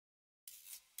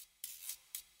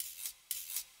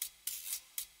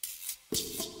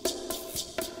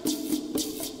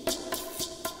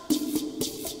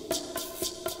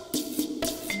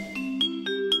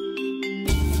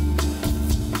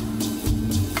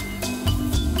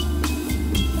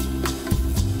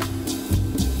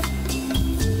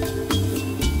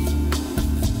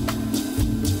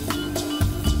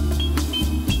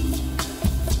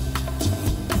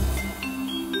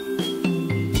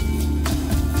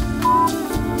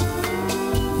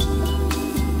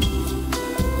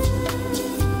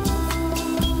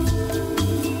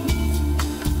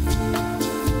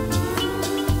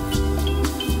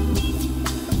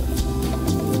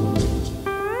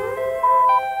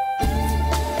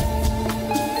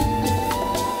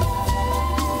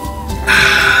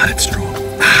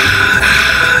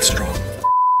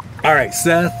All right,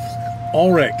 Seth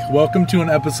Ulrich, welcome to an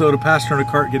episode of Pastor in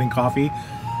a Cart Getting Coffee.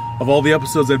 Of all the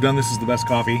episodes I've done, this is the best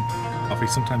coffee.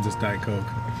 Sometimes it's Diet Coke.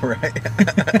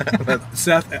 Right.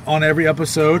 Seth, on every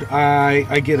episode,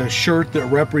 I get a shirt that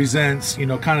represents,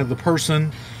 kind of the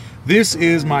person. This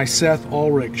is my Seth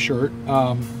Ulrich shirt.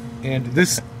 And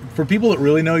this, for people that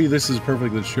really know you, this is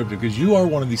perfectly descriptive because you are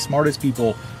one of the smartest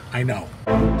people I know.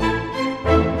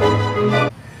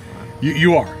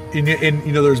 You are. And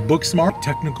there's book smart,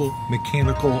 technical,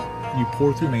 mechanical. You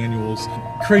pour through manuals.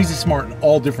 Crazy smart in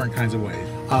all different kinds of ways.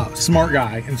 Smart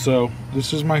guy. And so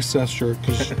this is my Seth shirt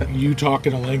because you talk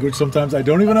in a language sometimes I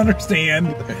don't even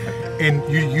understand. And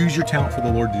you use your talent for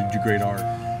the Lord to do great art.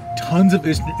 Tons of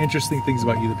interesting things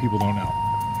about you that people don't know.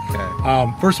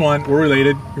 Okay. First one, we're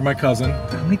related. You're my cousin.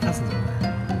 How many cousins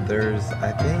are there? There's,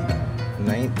 I think,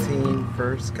 19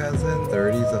 first cousin,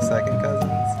 30's a second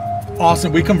cousins.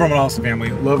 Awesome. We come from an awesome family.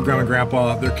 Love Grandma and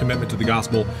Grandpa, their commitment to the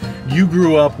gospel. You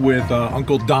grew up with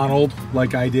Uncle Donald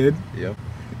like I did. Yep.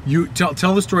 You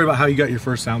tell the story about how you got your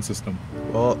first sound system.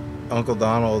 Well, Uncle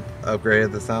Donald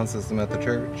upgraded the sound system at the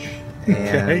church.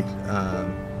 Okay.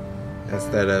 And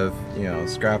instead of,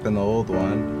 scrapping the old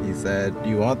one, he said, "Do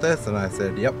you want this?" And I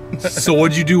said, "Yep." So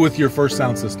what'd you do with your first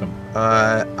sound system?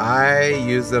 I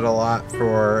used it a lot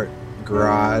for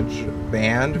garage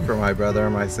band for my brother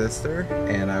and my sister,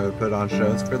 and I would put on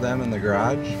shows for them in the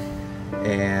garage,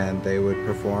 and they would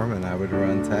perform and I would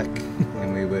run tech.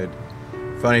 And we would,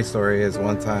 funny story is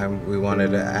one time we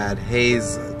wanted to add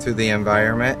haze to the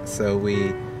environment, so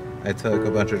I took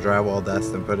a bunch of drywall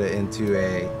dust and put it into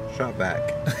a shop vac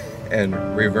and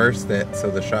reversed it so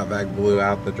the shop vac blew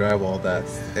out the drywall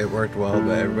dust. It worked well,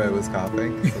 but everybody was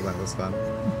coughing, so that was fun.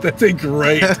 That's a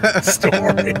great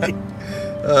story.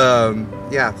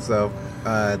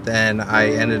 Then I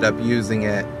ended up using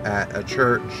it at a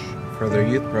church for their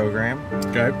youth program.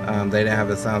 Okay. They didn't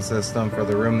have a sound system for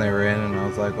the room they were in, and I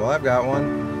was like, well, I've got one.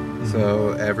 Mm-hmm.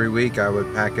 So every week I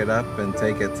would pack it up and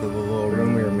take it to the little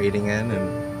room we were meeting in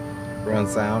and run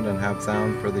sound and have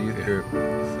sound for the youth group.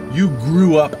 So. You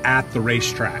grew up at the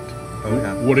racetrack. Oh,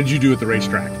 yeah. What did you do at the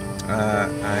racetrack?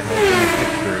 I helped in the pit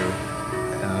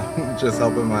crew, just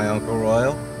helping my Uncle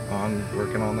Royal on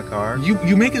working on the car.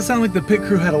 You make it sound like the pit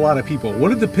crew had a lot of people. What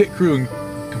did the pit crew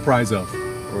comprise of?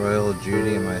 Royal,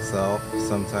 Judy, and myself.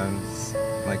 Sometimes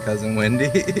my cousin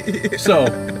Wendy. So,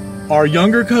 our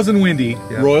younger cousin Wendy,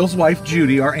 yep. Royal's wife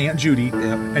Judy, our Aunt Judy, yep.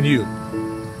 and you.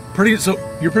 So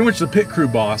you're pretty much the pit crew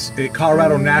boss at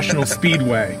Colorado National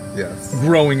Speedway. Yes.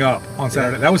 Growing up on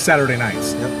Saturday. Yep. That was Saturday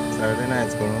nights. Yep. Saturday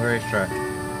nights going to the racetrack.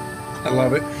 I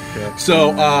love it. Yep.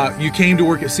 So you came to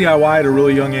work at CIY at a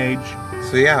really young age.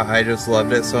 So yeah, I just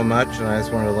loved it so much, and I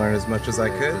just wanted to learn as much as I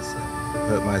could. So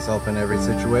put myself in every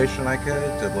situation I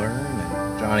could to learn.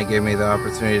 And Johnny gave me the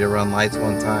opportunity to run lights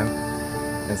one time,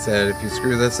 and said, "If you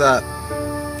screw this up,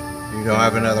 you don't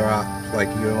have another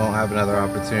you won't have another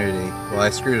opportunity." Well, I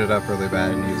screwed it up really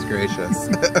bad, and he was gracious.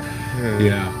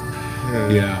 Yeah.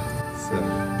 So.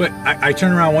 But I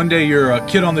turn around one day, you're a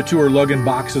kid on the tour lugging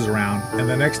boxes around, and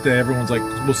the next day everyone's like,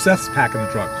 well, Seth's packing the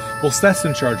truck. Well, Seth's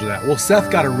in charge of that. Well, Seth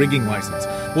got a rigging license.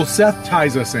 Well, Seth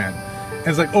ties us in. And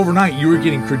it's like overnight you were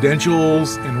getting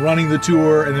credentials and running the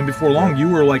tour, and then before long you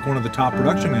were like one of the top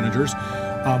production managers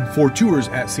for tours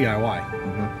at CIY.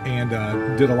 Mm-hmm. And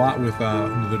did a lot with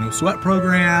the No Sweat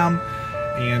program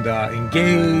and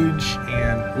Engage,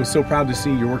 and was so proud to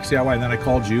see your work CIY. And then I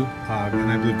called you,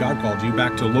 and I believe God called you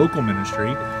back to local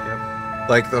ministry. Yep.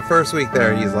 Like the first week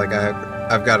there, he's like,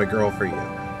 I've got a girl for you.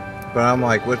 But I'm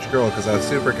like, which girl? Because I was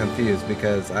super confused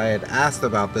because I had asked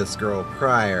about this girl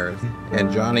prior, and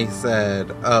Johnny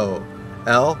said, "Oh,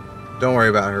 Elle, don't worry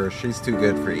about her. She's too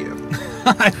good for you."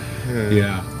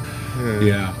 Yeah.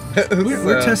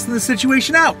 We're testing the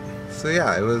situation out. So yeah,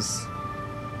 I was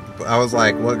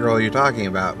like, what girl are you talking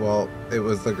about? Well, it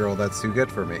was the girl that's too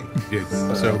good for me.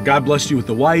 So God blessed you with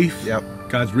the wife. Yep.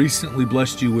 God's recently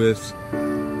blessed you with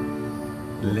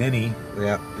Lenny.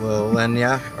 Yeah, little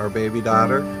Lenya, our baby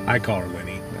daughter. I call her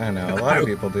Lenny. I know, a lot of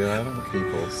people do. I don't know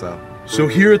people, so. So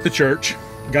here at the church,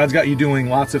 God's got you doing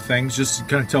lots of things. Just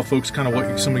kind of tell folks kind of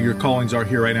what some of your callings are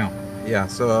here right now. Yeah,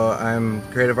 so I'm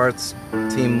creative arts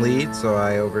team lead, so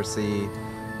I oversee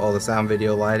all the sound,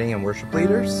 video, lighting, and worship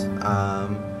leaders.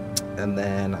 And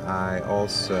then I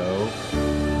also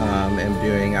am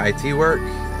doing IT work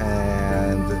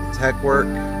and tech work,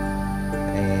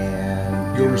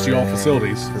 and you oversee all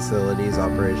facilities,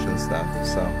 operations stuff.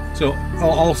 So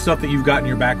all stuff that you've got in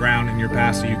your background and your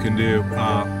past that you can do.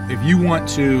 If you want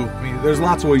to, there's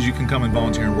lots of ways you can come and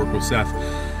volunteer and work with Seth.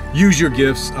 Use your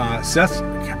gifts. Seth,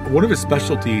 one of his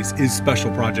specialties is special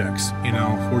projects.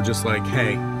 If we're just like,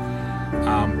 hey,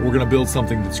 We're going to build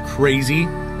something that's crazy.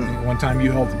 One time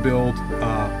you helped build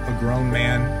a grown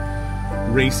man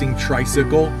racing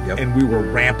tricycle, and we were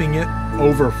ramping it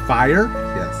over fire.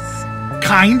 Yes.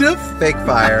 Kind of. Fake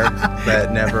fire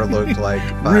that never looked like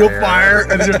fire. Real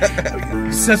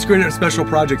fire. Seth's great at special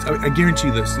projects. I guarantee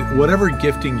you this. Whatever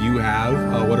gifting you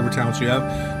have, whatever talents you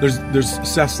have, there's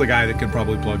Seth's the guy that can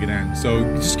probably plug it in. So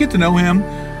just get to know him.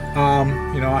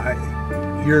 You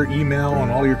know, your email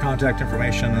and all your contact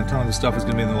information and a ton of the stuff is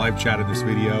going to be in the live chat of this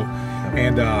video.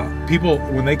 And people,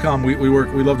 when they come, we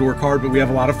love to work hard, but we have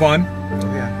a lot of fun.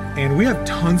 And we have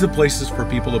tons of places for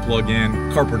people to plug in: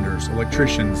 carpenters,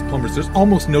 electricians, plumbers. There's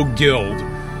almost no guild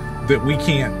that we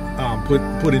can't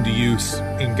put into use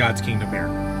in God's kingdom here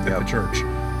at the church.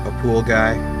 A pool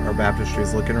guy, our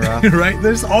baptistry's looking rough. Right?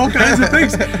 There's all kinds of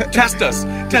things. Test us.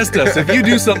 If you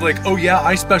do something like, oh yeah,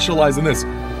 I specialize in this,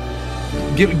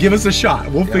 give us a shot.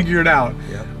 We'll figure it out.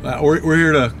 We're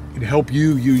here to help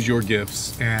you use your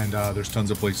gifts, and there's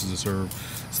tons of places to serve.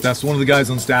 So that's one of the guys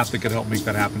on staff that could help make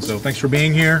that happen. So thanks for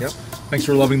being here. Thanks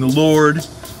for loving the Lord.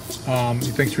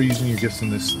 Thanks for using your gifts in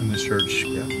this church.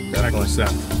 Definitely. Connect with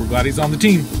Seth. We're glad he's on the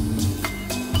team.